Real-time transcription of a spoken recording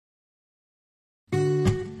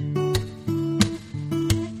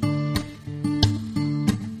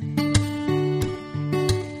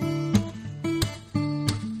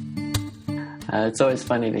It's always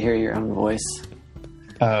funny to hear your own voice.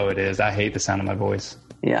 Oh, it is. I hate the sound of my voice.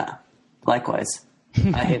 Yeah, likewise.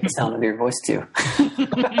 I hate the sound of your voice too.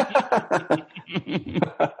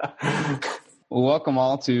 Welcome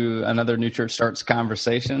all to another New Church Starts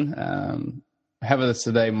conversation. I have with us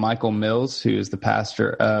today Michael Mills, who is the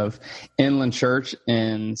pastor of Inland Church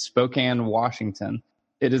in Spokane, Washington.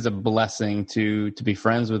 It is a blessing to be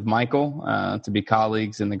friends with Michael, to be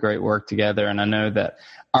colleagues in the great work together. And I know that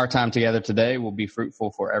our time together today will be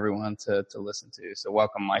fruitful for everyone to listen to. So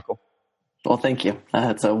welcome, Michael. Well, thank you.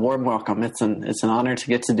 It's a warm welcome. It's an honor to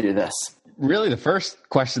get to do this. Really, the first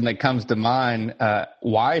question that comes to mind,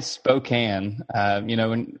 why Spokane?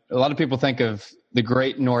 When a lot of people think of the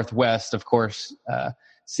great Northwest, of course,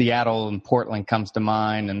 Seattle and Portland comes to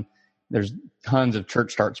mind, and there's tons of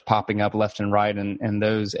church starts popping up left and right in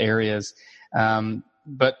those areas.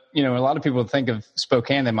 But, a lot of people think of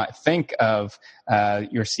Spokane, they might think of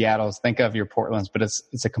your Seattles, think of your Portlands, but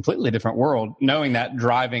it's a completely different world, knowing that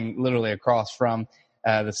driving literally across from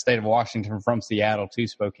the state of Washington from Seattle to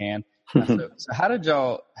Spokane. So how did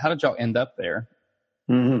y'all end up there?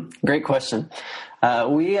 Mm-hmm. Great question.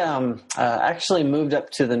 We actually moved up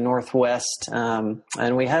to the Northwest,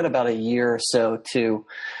 and we had about a year or so to,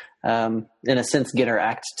 in a sense, get our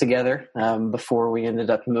act together before we ended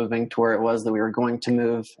up moving to where it was that we were going to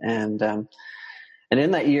move. And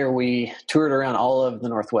in that year, we toured around all of the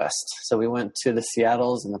Northwest. So we went to the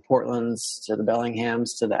Seattles and the Portlands, to the Bellinghams,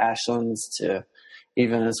 to the Ashlands, to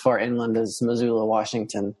even as far inland as Missoula,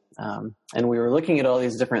 Washington. And we were looking at all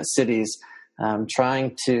these different cities,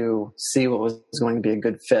 trying to see what was going to be a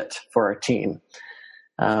good fit for our team.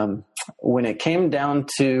 When it came down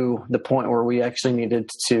to the point where we actually needed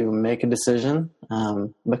to make a decision,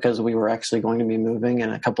 because we were actually going to be moving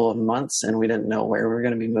in a couple of months and we didn't know where we were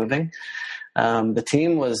going to be moving, the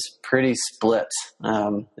team was pretty split.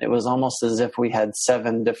 It was almost as if we had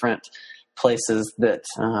 7 different places that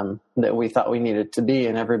we thought we needed to be,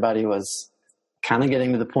 and everybody was kind of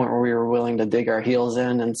getting to the point where we were willing to dig our heels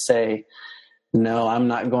in and say, no, I'm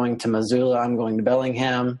not going to Missoula, I'm going to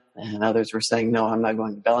Bellingham. And others were saying, no, I'm not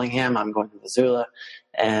going to Bellingham, I'm going to Missoula.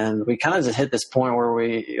 And we kind of just hit this point where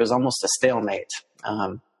it was almost a stalemate.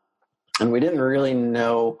 And we didn't really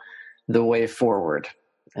know the way forward.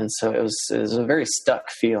 And so it was a very stuck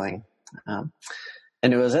feeling. And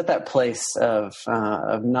it was at that place of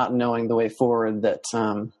not knowing the way forward that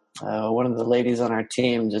one of the ladies on our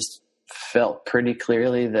team just felt pretty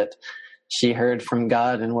clearly that she heard from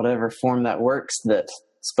God in whatever form that works, that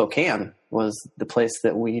Spokane was the place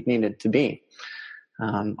that we needed to be.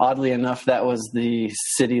 Oddly enough, that was the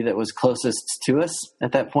city that was closest to us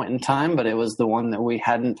at that point in time, but it was the one that we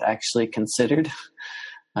hadn't actually considered.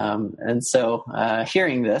 And so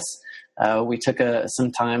hearing this, we took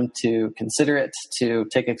some time to consider it, to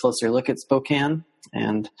take a closer look at Spokane.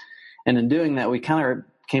 And in doing that, we kind of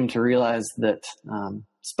came to realize that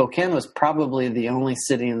Spokane was probably the only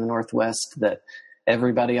city in the Northwest that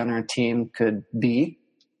everybody on our team could be,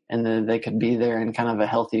 and that they could be there in kind of a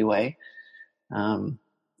healthy way. And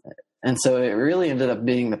so it really ended up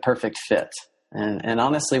being the perfect fit. And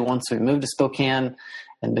honestly, once we moved to Spokane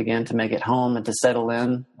and began to make it home and to settle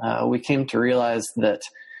in, we came to realize that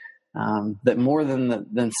more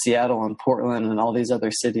than Seattle and Portland and all these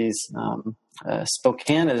other cities,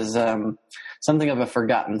 Spokane is something of a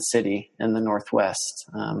forgotten city in the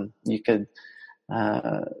Northwest. You could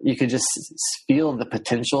just feel the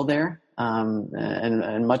potential there,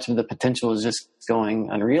 and much of the potential is just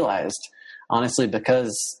going unrealized, honestly,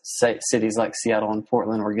 because cities like Seattle and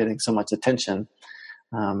Portland were getting so much attention.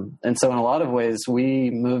 And so in a lot of ways,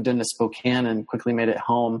 we moved into Spokane and quickly made it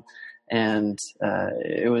home. And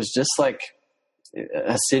it was just like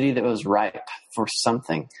a city that was ripe for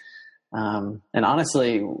something. And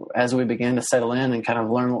honestly, as we began to settle in and kind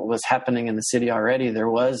of learn what was happening in the city already, there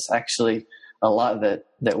was actually a lot that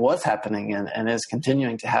was happening and is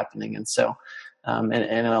continuing to happening. And so, and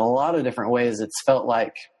in a lot of different ways, it's felt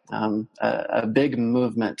like a big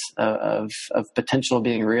movement of potential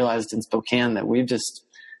being realized in Spokane that we've just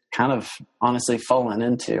kind of honestly fallen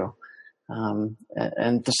into.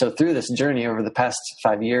 And so through this journey over the past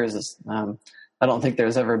 5 years, I don't think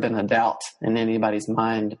there's ever been a doubt in anybody's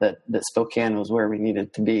mind that Spokane was where we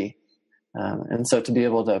needed to be. And so to be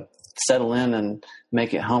able to settle in and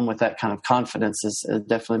make it home with that kind of confidence has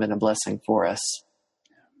definitely been a blessing for us.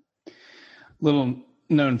 Little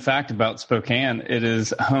known fact about Spokane, it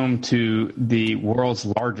is home to the world's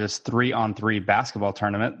largest 3-on-3 basketball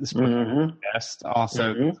tournament, the Spokane Best,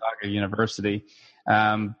 also Gonzaga University.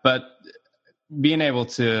 But being able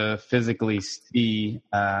to physically see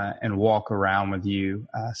and walk around with you,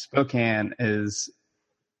 Spokane is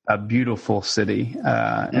a beautiful city,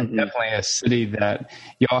 and definitely a city that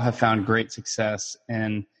y'all have found great success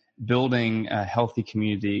in building a healthy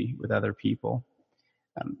community with other people.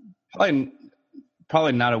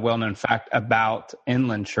 Probably not a well-known fact about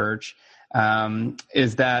Inland Church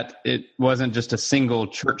is that it wasn't just a single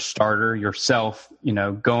church starter, yourself,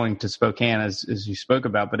 going to Spokane as you spoke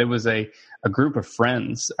about, but it was a group of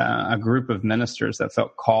friends, a group of ministers that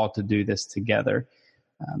felt called to do this together.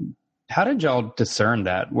 How did y'all discern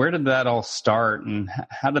that? Where did that all start, and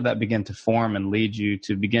how did that begin to form and lead you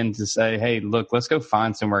to begin to say, hey, look, let's go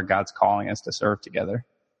find somewhere God's calling us to serve together?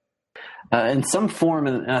 In some form,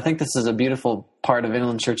 and I think this is a beautiful part of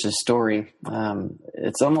Inland Church's story,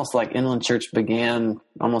 it's almost like Inland Church began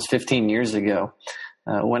almost 15 years ago.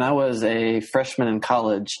 When I was a freshman in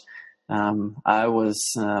college, I was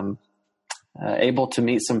able to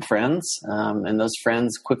meet some friends, and those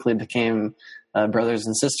friends quickly became brothers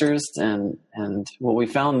and sisters. And what we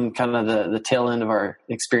found kind of the tail end of our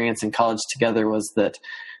experience in college together was that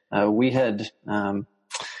we had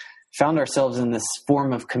found ourselves in this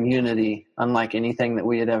form of community unlike anything that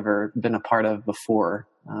we had ever been a part of before.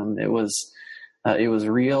 It was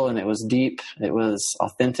real, and it was deep. It was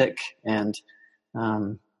authentic, and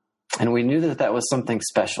we knew that was something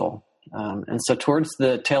special. And so towards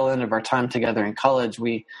the tail end of our time together in college,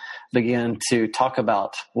 we began to talk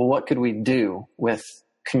about, well, what could we do with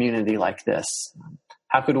community like this?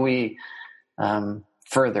 How could we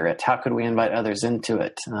further it? How could we invite others into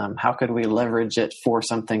it? How could we leverage it for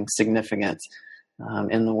something significant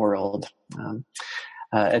in the world?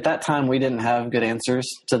 At that time, we didn't have good answers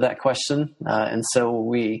to that question, and so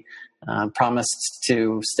we promised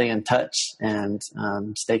to stay in touch and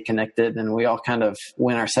stay connected, and we all kind of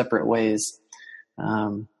went our separate ways.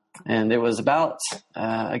 And it was about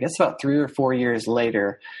 3 or 4 years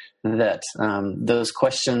later that those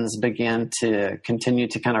questions began to continue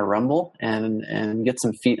to kind of rumble and get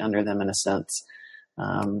some feet under them in a sense.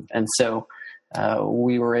 And so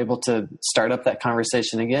we were able to start up that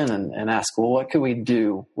conversation again and ask, well, what could we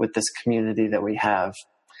do with this community that we have?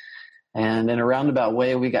 And in a roundabout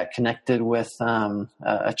way, we got connected with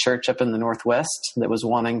a church up in the Northwest that was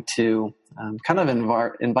wanting to kind of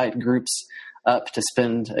invite groups up to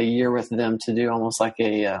spend a year with them to do almost like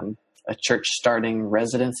a church starting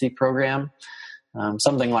residency program,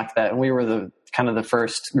 something like that. And we were the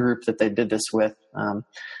first group that they did this with.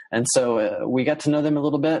 And so we got to know them a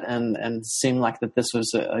little bit and seemed like that this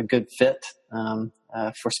was a good fit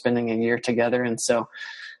for spending a year together. And so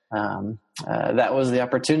that was the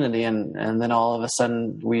opportunity. And then all of a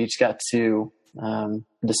sudden we each got to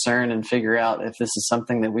discern and figure out if this is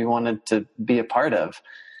something that we wanted to be a part of.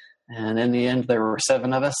 And in the end, there were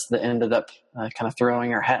 7 of us that ended up kind of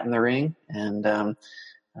throwing our hat in the ring. And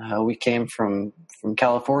we came from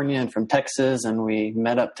California and from Texas, and we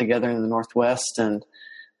met up together in the Northwest. And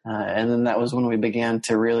then that was when we began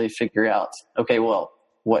to really figure out, okay, well,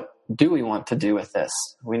 what do we want to do with this?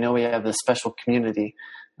 We know we have this special community.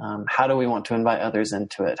 How do we want to invite others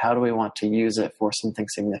into it? How do we want to use it for something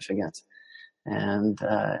significant? And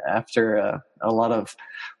after a lot of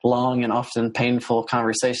long and often painful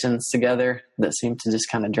conversations together that seemed to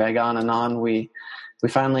just kind of drag on, we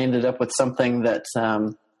finally ended up with something that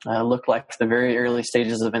looked like the very early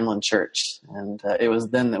stages of Inland Church. And it was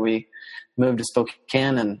then that we moved to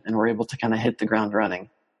Spokane and were able to kind of hit the ground running.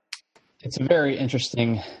 It's a very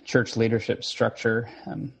interesting church leadership structure.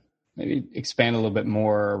 Maybe expand a little bit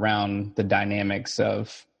more around the dynamics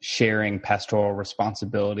of sharing pastoral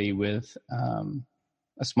responsibility with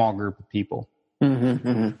a small group of people. Mm-hmm,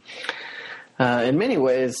 mm-hmm. In many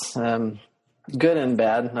ways, good and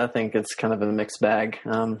bad. I think it's kind of a mixed bag.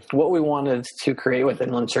 What we wanted to create with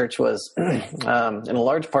Inland Church was, in a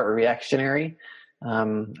large part, reactionary,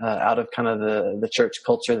 out of kind of the church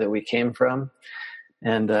culture that we came from.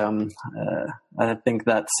 And I think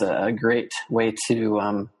that's a great way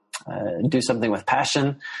to do something with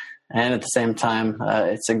passion. And at the same time,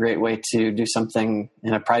 it's a great way to do something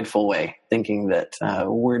in a prideful way, thinking that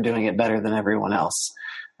we're doing it better than everyone else.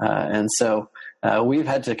 And so we've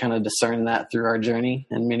had to kind of discern that through our journey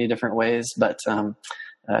in many different ways. But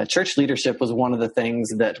church leadership was one of the things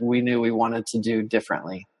that we knew we wanted to do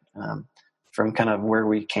differently from kind of where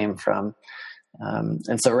we came from.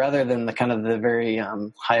 And so rather than the very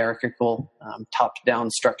hierarchical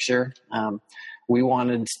top-down structure, we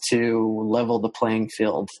wanted to level the playing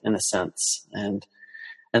field in a sense. And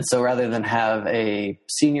so rather than have a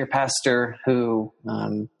senior pastor who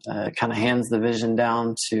kind of hands the vision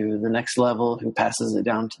down to the next level, who passes it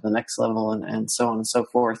down to the next level, and so on and so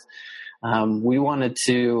forth, we wanted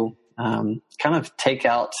to kind of take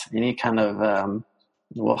out any kind of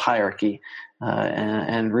hierarchy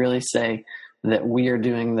and really say that we are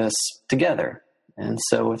doing this together. And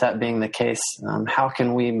so with that being the case, how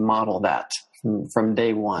can we model that from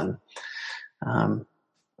day one?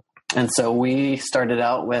 And so we started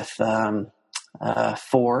out with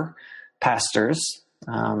 4 pastors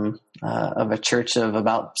of a church of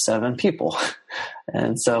about 7 people.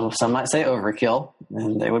 And so some might say overkill,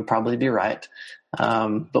 and they would probably be right.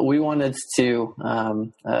 But we wanted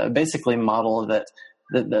to basically model that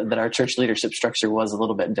our church leadership structure was a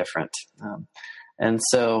little bit different. And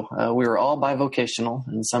so we were all bivocational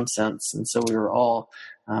in some sense. And so we were all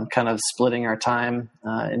kind of splitting our time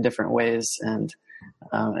in different ways. And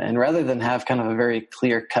rather than have kind of a very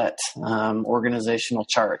clear-cut organizational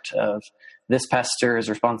chart of this pastor is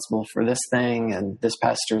responsible for this thing and this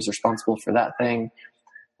pastor is responsible for that thing,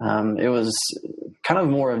 it was kind of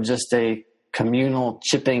more of just a communal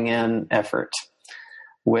chipping in effort,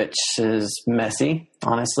 which is messy,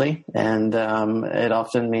 honestly, and it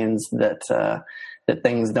often means that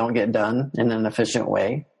things don't get done in an efficient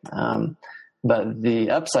way. But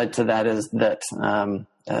the upside to that is that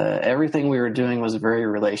everything we were doing was very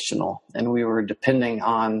relational, and we were depending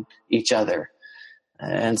on each other.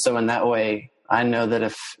 And so in that way, I know that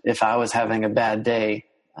if I was having a bad day,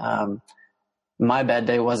 my bad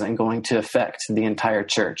day wasn't going to affect the entire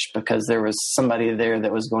church, because there was somebody there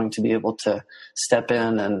that was going to be able to step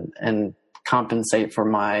in and compensate for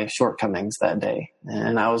my shortcomings that day.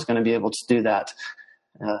 And I was going to be able to do that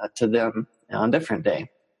to them on a different day.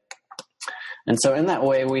 And so in that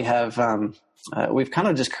way, we have we've kind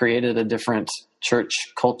of just created a different church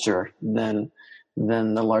culture than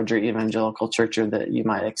the larger evangelical church that you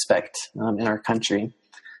might expect in our country.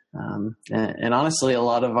 And honestly, a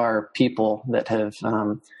lot of our people that have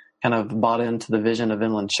kind of bought into the vision of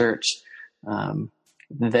Inland Church,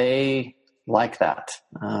 they like that.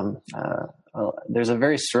 There's a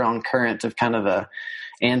very strong current of kind of a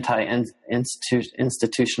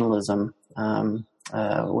anti-institutionalism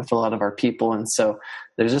with a lot of our people. And so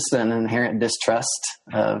there's just an inherent distrust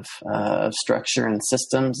of structure and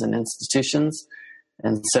systems and institutions.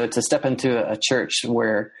 And so to step into a church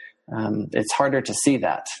where it's harder to see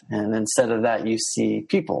that, and instead of that, you see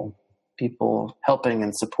people helping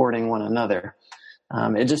and supporting one another.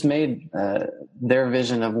 It just made their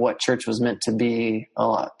vision of what church was meant to be a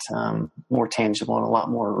lot more tangible and a lot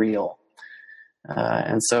more real.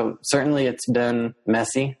 And so certainly it's been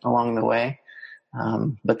messy along the way,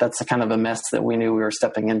 but that's a kind of a mess that we knew we were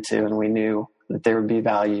stepping into, and we knew that there would be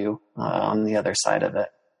value on the other side of it.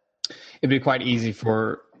 It'd be quite easy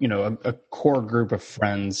for, a core group of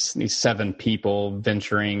friends, these 7 people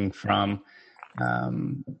venturing from a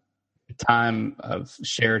time of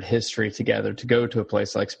shared history together to go to a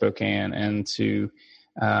place like Spokane and to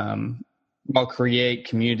create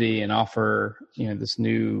community and offer, this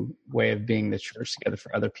new way of being the church together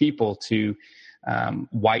for other people, to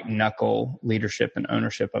white knuckle leadership and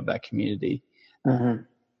ownership of that community. Mm-hmm.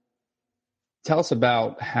 Tell us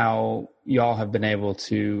about how y'all have been able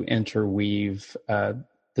to interweave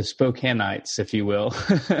the Spokaneites, if you will,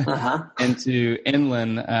 into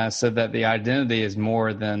Inland, so that the identity is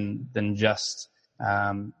more than just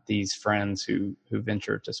these friends who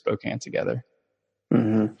venture to Spokane together.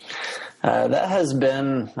 Mm-hmm. That has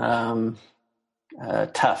been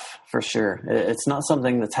tough, for sure. It's not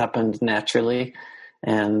something that's happened naturally.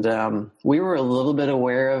 And we were a little bit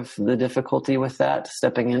aware of the difficulty with that,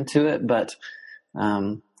 stepping into it, but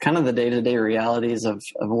kind of the day-to-day realities of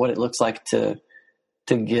what it looks like to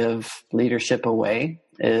give leadership away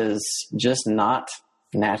is just not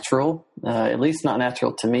natural, at least not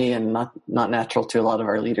natural to me, and not natural to a lot of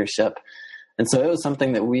our leadership. And so it was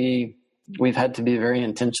something that we've had to be very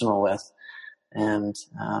intentional with. And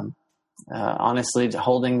honestly,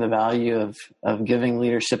 holding the value of giving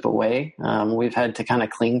leadership away, we've had to kind of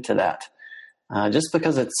cling to that, just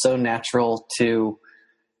because it's so natural to,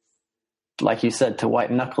 like you said, to white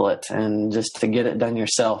knuckle it and just to get it done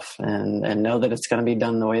yourself and know that it's going to be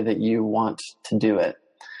done the way that you want to do it.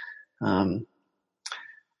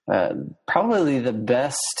 Probably the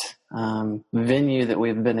best venue that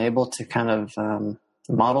we've been able to kind of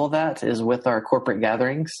model that is with our corporate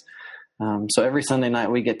gatherings. So every Sunday night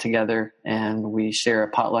we get together and we share a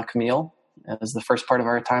potluck meal as the first part of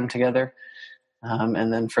our time together.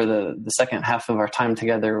 And then for the second half of our time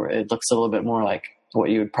together, it looks a little bit more like what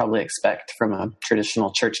you would probably expect from a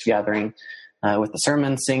traditional church gathering, with the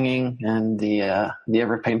sermon, singing, and the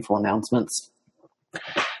ever painful announcements.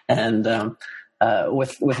 And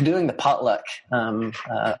with doing the potluck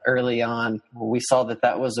early on, we saw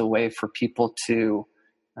that was a way for people to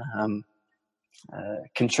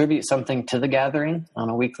contribute something to the gathering on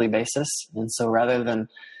a weekly basis. And so rather than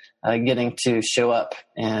getting to show up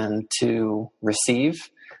and to receive.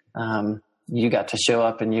 You got to show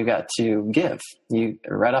up and you got to give. You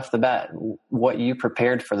right off the bat, what you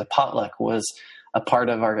prepared for the potluck was a part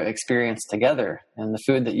of our experience together. And the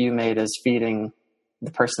food that you made is feeding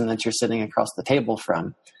the person that you're sitting across the table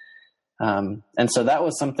from. And so that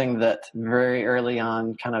was something that very early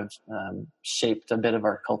on kind of shaped a bit of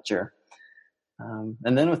our culture.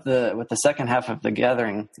 And then with the second half of the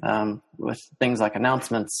gathering, with things like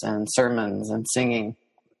announcements and sermons and singing,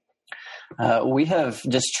 we have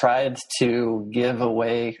just tried to give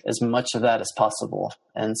away as much of that as possible.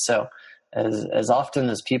 And so as often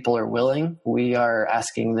as people are willing, we are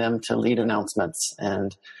asking them to lead announcements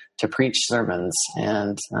and to preach sermons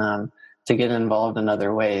and to get involved in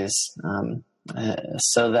other ways,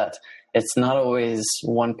 so that it's not always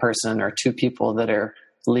one person or two people that are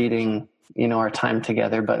leading, our time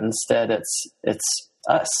together, but instead it's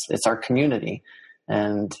us, it's our community.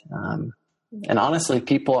 And honestly,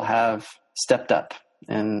 people have stepped up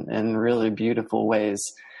in really beautiful ways.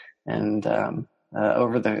 And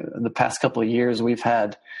over the past couple of years, we've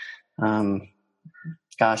had,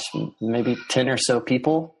 maybe 10 or so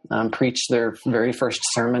people preach their very first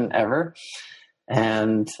sermon ever.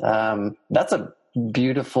 And that's a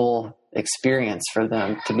beautiful experience for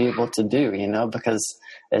them to be able to do, because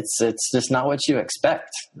it's just not what you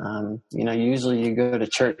expect. Usually you go to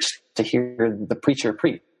church to hear the preacher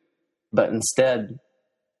preach, but instead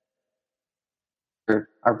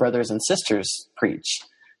our brothers and sisters preach.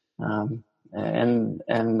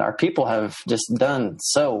 And our people have just done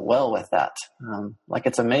so well with that.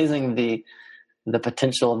 It's amazing the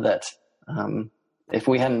potential that, if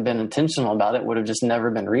we hadn't been intentional about it, would have just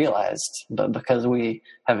never been realized. But because we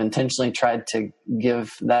have intentionally tried to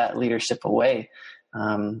give that leadership away,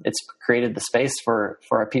 it's created the space for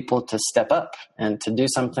our people to step up and to do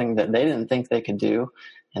something that they didn't think they could do.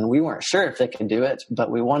 And we weren't sure if they could do it, but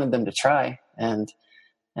we wanted them to try. And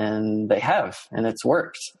they have, and it's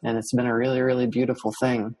worked, and it's been a really, really beautiful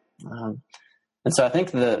thing. And so I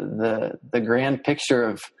think the grand picture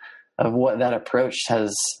of what that approach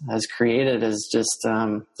has created is just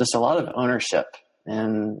a lot of ownership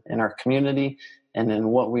in our community and in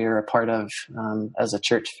what we are a part of as a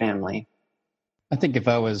church family. I think if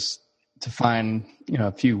I was to find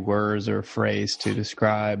a few words or a phrase to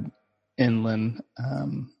describe Inland,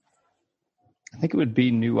 I think it would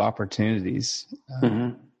be new opportunities.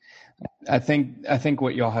 Mm-hmm. I think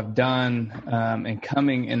what y'all have done in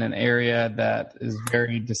coming in an area that is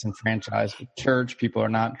very disenfranchised with church, people are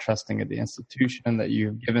not trusting of the institution, that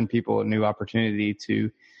you've given people a new opportunity to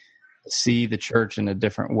see the church in a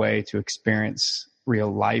different way, to experience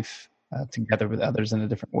real life together with others in a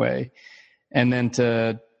different way, and then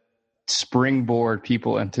to springboard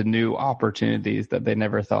people into new opportunities that they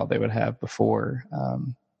never thought they would have before.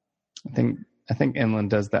 I think Inland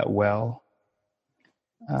does that well.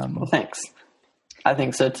 Well, thanks. I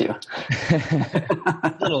think so too.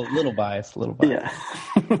 little biased. Yeah.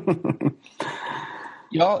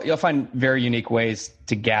 Y'all find very unique ways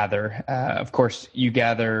to gather. Of course, you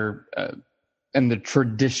gather in the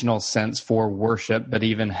traditional sense for worship, but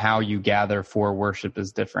even how you gather for worship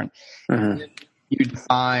is different. Mm-hmm. You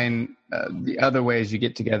define the other ways you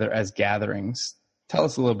get together as gatherings. Tell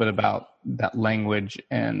us a little bit about that language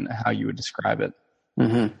and how you would describe it.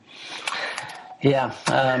 Mm-hmm. Yeah,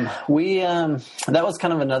 that was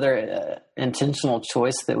kind of another intentional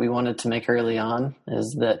choice that we wanted to make early on,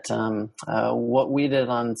 is that what we did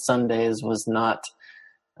on Sundays was not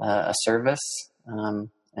a service, and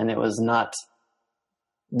it was not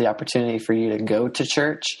the opportunity for you to go to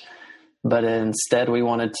church, but instead we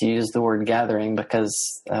wanted to use the word gathering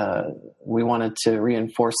because we wanted to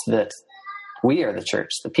reinforce that we are the church,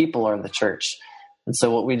 the people are the church. And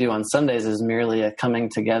so what we do on Sundays is merely a coming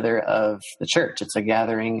together of the church. It's a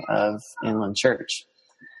gathering of Inland Church.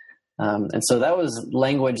 And so that was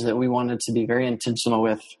language that we wanted to be very intentional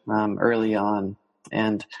with early on.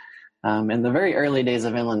 And in the very early days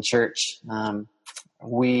of Inland Church,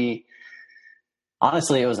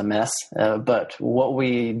 honestly, it was a mess. But what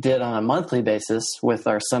we did on a monthly basis with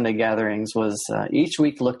our Sunday gatherings was each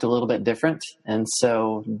week looked a little bit different. And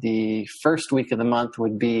so the first week of the month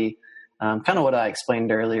would be kind of what I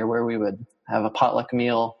explained earlier, where we would have a potluck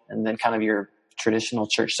meal and then kind of your traditional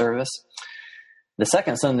church service. The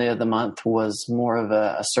second Sunday of the month was more of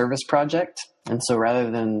a service project. And so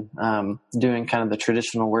rather than doing kind of the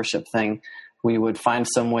traditional worship thing, we would find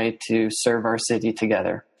some way to serve our city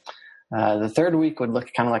together. The third week would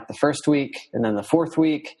look kind of like the first week. And then the fourth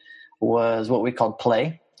week was what we called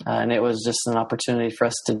play. And it was just an opportunity for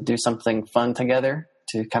us to do something fun together,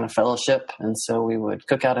 to kind of fellowship. And so we would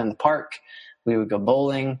cook out in the park. We would go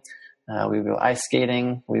bowling. We would go ice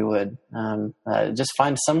skating. We would just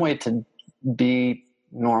find some way to be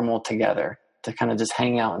normal together, to kind of just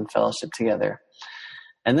hang out and fellowship together.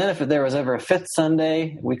 And then if there was ever a fifth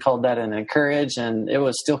Sunday, we called that an encourage, and it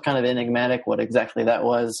was still kind of enigmatic what exactly that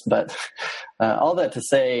was. But all that to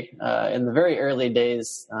say, in the very early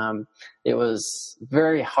days, it was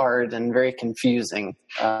very hard and very confusing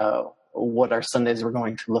what our Sundays were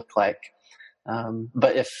going to look like.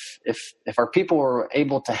 But if our people were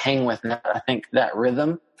able to hang with that, I think that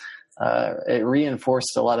rhythm, it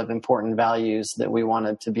reinforced a lot of important values that we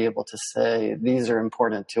wanted to be able to say, these are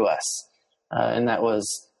important to us. And that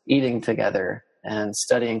was eating together and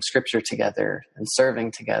studying scripture together and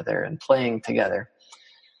serving together and playing together.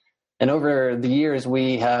 And over the years,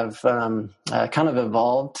 we have kind of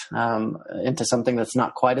evolved into something that's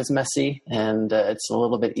not quite as messy, and it's a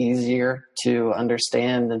little bit easier to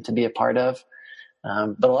understand and to be a part of.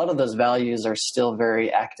 But a lot of those values are still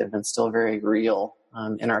very active and still very real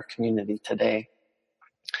in our community today.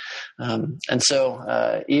 And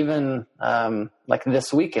so even like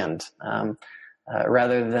this weekend,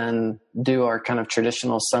 rather than do our kind of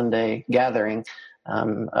traditional Sunday gathering,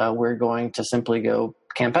 we're going to simply go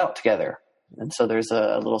camp out together. And so there's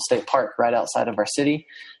a little state park right outside of our city,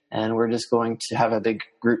 and we're just going to have a big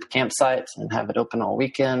group campsite and have it open all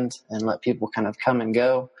weekend and let people kind of come and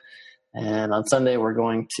go. And on Sunday, we're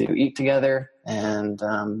going to eat together and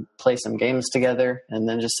play some games together, and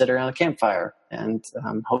then just sit around a campfire and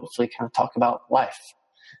hopefully kind of talk about life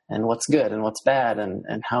and what's good and what's bad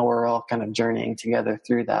and how we're all kind of journeying together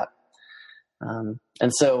through that. And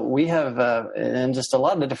so we have, in just a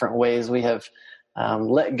lot of different ways, we have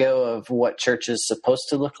let go of what church is supposed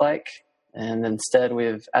to look like. And instead,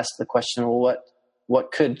 we've asked the question, well,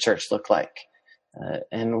 what could church look like?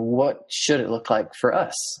 And what should it look like for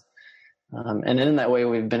us? And in that way,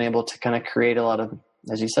 we've been able to kind of create a lot of,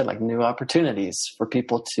 as you said, like new opportunities for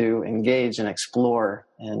people to engage and explore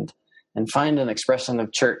and find an expression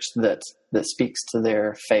of church that speaks to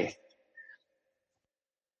their faith.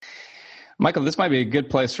 Michael, this might be a good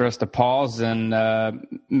place for us to pause and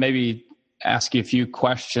maybe ask you a few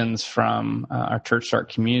questions from our Church Start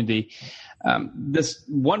community. This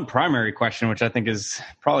one primary question, which I think is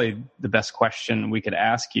probably the best question we could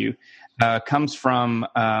ask you, comes from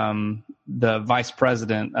the vice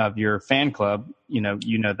president of your fan club. You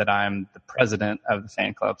know that I'm the president of the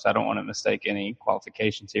fan club, so I don't want to mistake any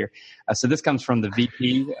qualifications here. So this comes from the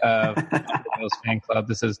VP of the fan club.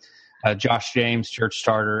 This is Josh James, church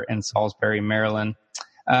starter in Salisbury, Maryland.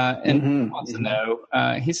 And he wants to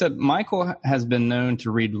know, he said, Michael has been known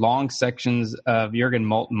to read long sections of Jürgen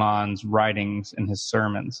Moltmann's writings in his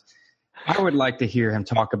sermons. I would like to hear him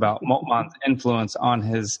talk about Moltmann's influence on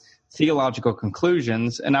his theological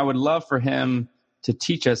conclusions, and I would love for him to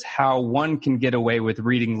teach us how one can get away with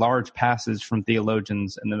reading large passages from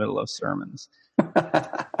theologians in the middle of sermons.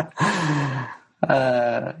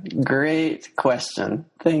 Great question.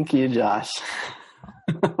 Thank you, Josh.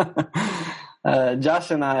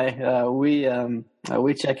 Josh and I,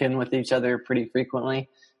 we check in with each other pretty frequently,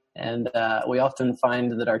 and we often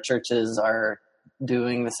find that our churches are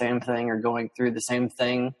doing the same thing or going through the same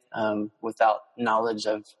thing without knowledge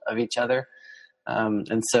of each other.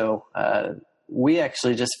 And so we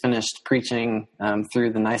actually just finished preaching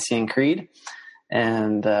through the Nicene Creed,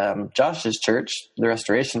 and Josh's church, the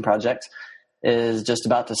Restoration Project, is just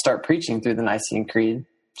about to start preaching through the Nicene Creed,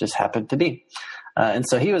 just happened to be. And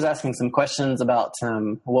so he was asking some questions about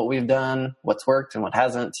what we've done, what's worked and what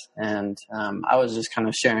hasn't. And I was just kind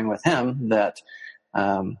of sharing with him that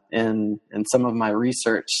in some of my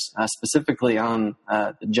research, specifically on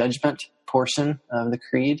the judgment portion of the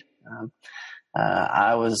creed,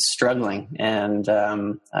 I was struggling. And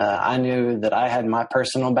I knew that I had my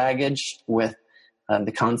personal baggage with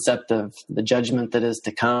the concept of the judgment that is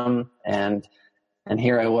to come. And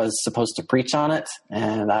here I was supposed to preach on it,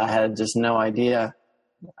 and I had just no idea.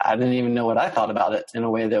 I didn't even know what I thought about it in a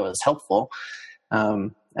way that was helpful.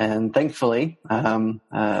 And thankfully,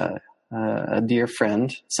 a dear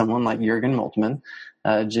friend, someone like Jürgen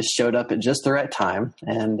Moltmann, just showed up at just the right time.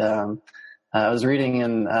 And I was reading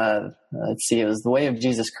in, it was The Way of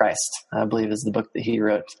Jesus Christ, I believe is the book that he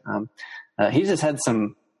wrote. He just had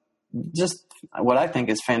some, just what I think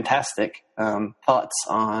is fantastic thoughts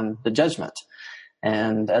on the judgment.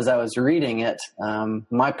 And as I was reading it,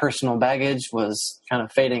 my personal baggage was kind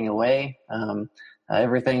of fading away.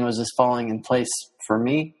 Everything was just falling in place for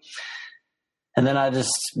me. And then I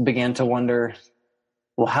just began to wonder,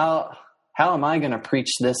 well, how am I going to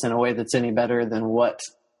preach this in a way that's any better than what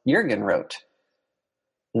Jürgen wrote?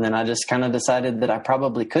 And then I just kind of decided that I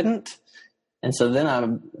probably couldn't. And so then I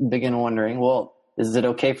began wondering, well, is it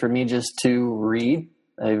okay for me just to read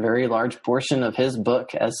a very large portion of his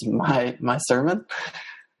book as my sermon?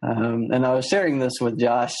 And I was sharing this with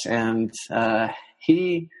Josh, and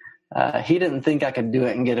he didn't think I could do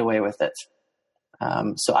it and get away with it.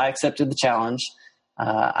 So I accepted the challenge.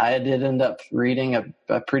 I did end up reading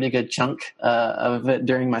a pretty good chunk of it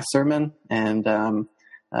during my sermon, and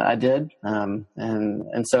I did.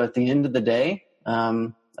 And so at the end of the day,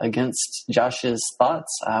 against Josh's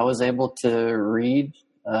thoughts, I was able to read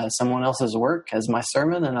someone else's work as my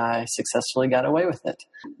sermon, and I successfully got away with it.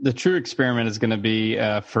 The true experiment is going to be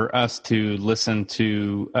for us to listen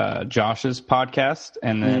to Josh's podcast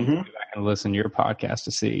and then go back and listen to your podcast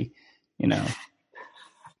to see,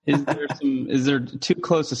 is there too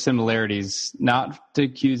close of similarities? Not to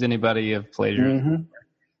accuse anybody of plagiarism or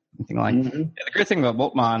anything like that. Yeah, the great thing about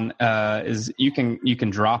Bultmann is you can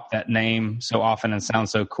drop that name so often and sound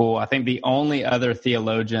so cool. I think the only other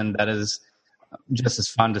theologian that is just as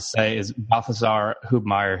fun to say is Balthasar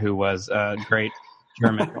Hubmaier, who was a great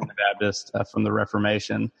German Baptist from the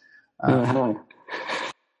Reformation.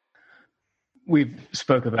 We've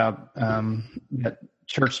spoke about that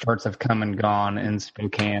church starts have come and gone in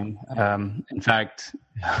Spokane. In fact,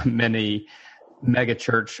 many mega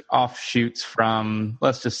church offshoots from,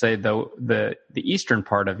 let's just say, the eastern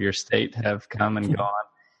part of your state have come and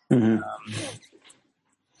gone.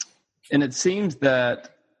 And it seems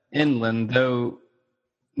that Inland, though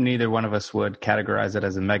neither one of us would categorize it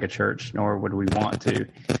as a mega church, nor would we want to,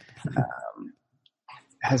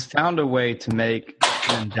 has found a way to make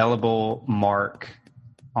an indelible mark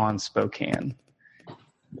on Spokane.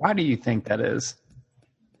 Why do you think that is?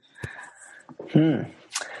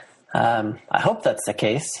 I hope that's the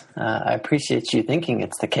case. I appreciate you thinking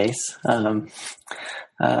it's the case.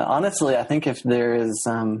 Honestly, I think if there's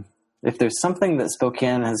something that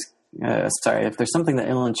Spokane has, if there's something that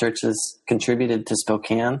Inland Church has contributed to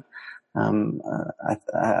Spokane, I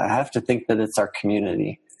have to think that it's our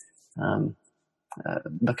community.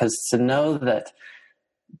 Because to know that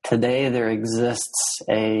today there exists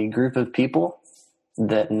a group of people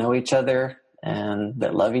that know each other and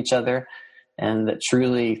that love each other and that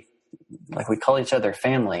truly, like, we call each other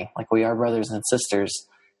family, like we are brothers and sisters.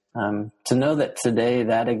 To know that today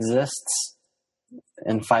that exists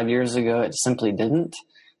and 5 years ago it simply didn't,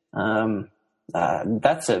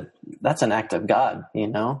 that's an act of God,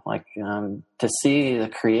 to see the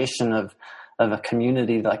creation of a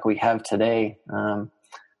community like we have today.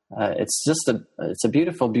 It's a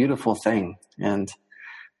beautiful, beautiful thing. And,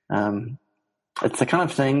 it's the kind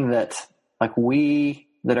of thing that, like, we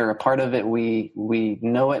that are a part of it, we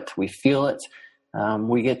know it, we feel it,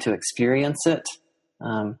 we get to experience it.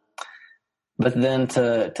 But then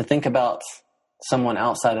to think about someone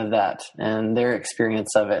outside of that and their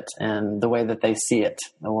experience of it and the way that they see it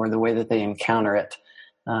or the way that they encounter it,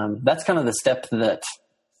 that's kind of the step that,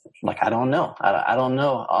 like, I don't know. I don't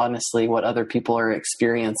know, honestly, what other people are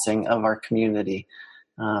experiencing of our community.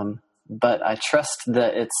 But I trust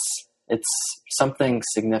that it's something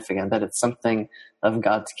significant, that it's something of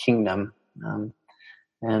God's kingdom.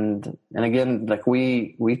 And again, like,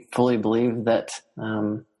 we fully believe that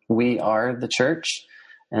we are the church.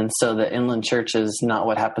 And so the Inland Church is not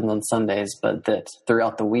what happens on Sundays, but that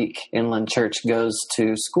throughout the week, Inland Church goes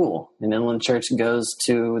to school, and Inland Church goes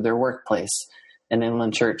to their workplace, and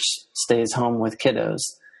Inland Church stays home with kiddos.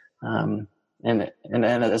 And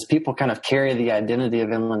as people kind of carry the identity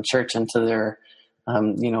of Inland Church into their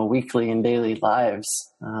weekly and daily lives,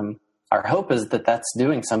 our hope is that that's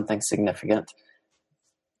doing something significant.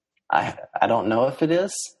 I don't know if it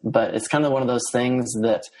is, but it's kind of one of those things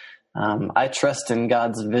that I trust in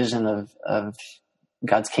God's vision of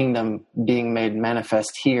God's kingdom being made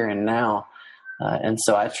manifest here and now. And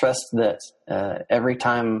so I trust that every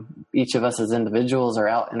time each of us as individuals are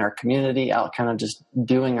out in our community, out kind of just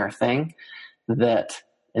doing our thing, that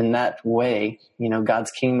in that way,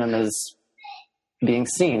 God's kingdom is being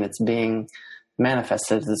seen, it's being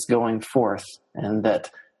manifested, it's going forth, and that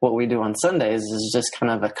what we do on Sundays is just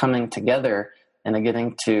kind of a coming together and a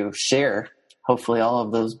getting to share, hopefully, all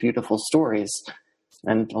of those beautiful stories,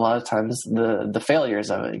 and a lot of times the failures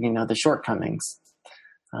of it, the shortcomings.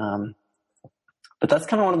 But that's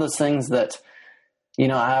kind of one of those things that,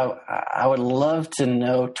 I would love to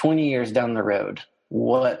know 20 years down the road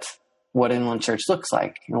what Inland Church looks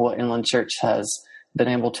like, what Inland Church has been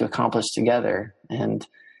able to accomplish together. And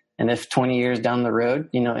if 20 years down the road,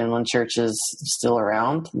 Inland Church is still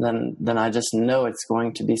around, then I just know it's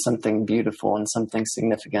going to be something beautiful and something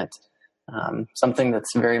significant, something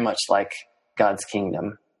that's very much like God's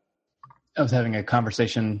kingdom. I was having a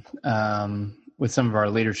conversation with some of our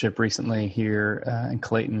leadership recently here in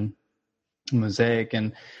Clayton Mosaic,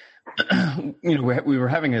 and we were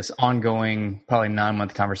having this ongoing, probably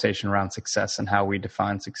 9-month conversation around success and how we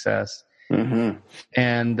define success. Mm-hmm.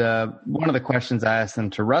 And one of the questions I asked them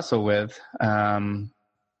to wrestle with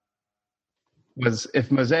was,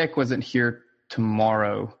 if Mosaic wasn't here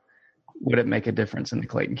tomorrow, would it make a difference in the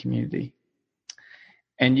Clayton community?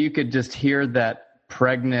 And you could just hear that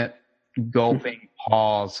pregnant, gulping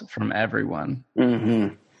pause from everyone.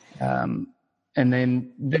 Mm-hmm. And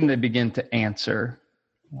then they begin to answer.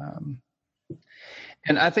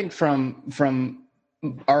 And I think from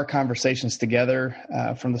our conversations together,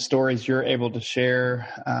 from the stories you're able to share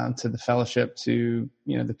to the fellowship, to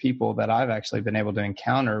the people that I've actually been able to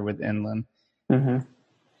encounter with Inland, mm-hmm.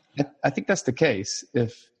 I think that's the case.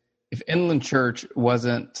 If Inland Church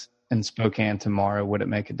wasn't in Spokane tomorrow, would it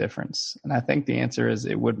make a difference? And I think the answer is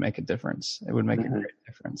it would make a difference. It would make mm-hmm. a great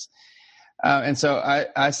difference. And so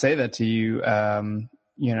I say that to you,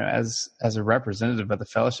 as a representative of the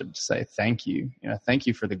fellowship, to say thank you. Thank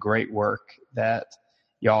you for the great work that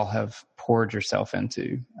y'all have poured yourself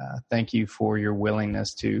into. Thank you for your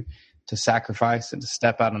willingness to sacrifice and to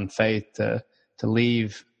step out in faith, to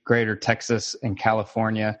leave Greater Texas and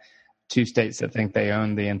California, 2 states that think they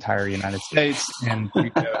own the entire United States, and to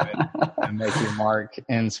go and make your mark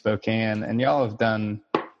in Spokane. And y'all have done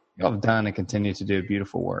and continue to do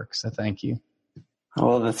beautiful work. So thank you.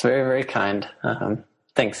 Well, that's very, very kind.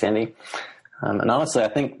 Thanks, Andy. And honestly, I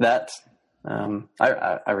think that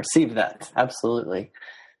I received that. Absolutely.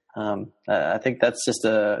 I think that's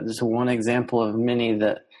just one example of many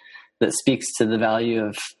that speaks to the value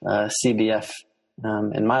of CBF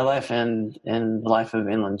in my life and in the life of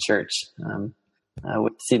Inland Church.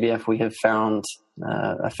 With CBF, we have found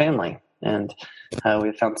a family, and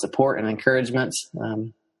we've found support and encouragement.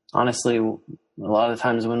 Honestly, a lot of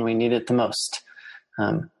times when we need it the most.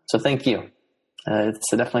 So thank you.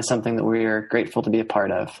 It's definitely something that we are grateful to be a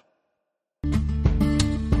part of.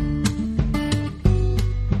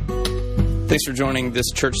 Thanks for joining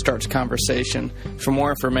this Church Starts conversation. For more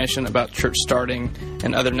information about church starting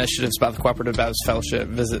and other initiatives by the Cooperative Baptist Fellowship,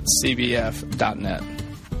 visit cbf.net.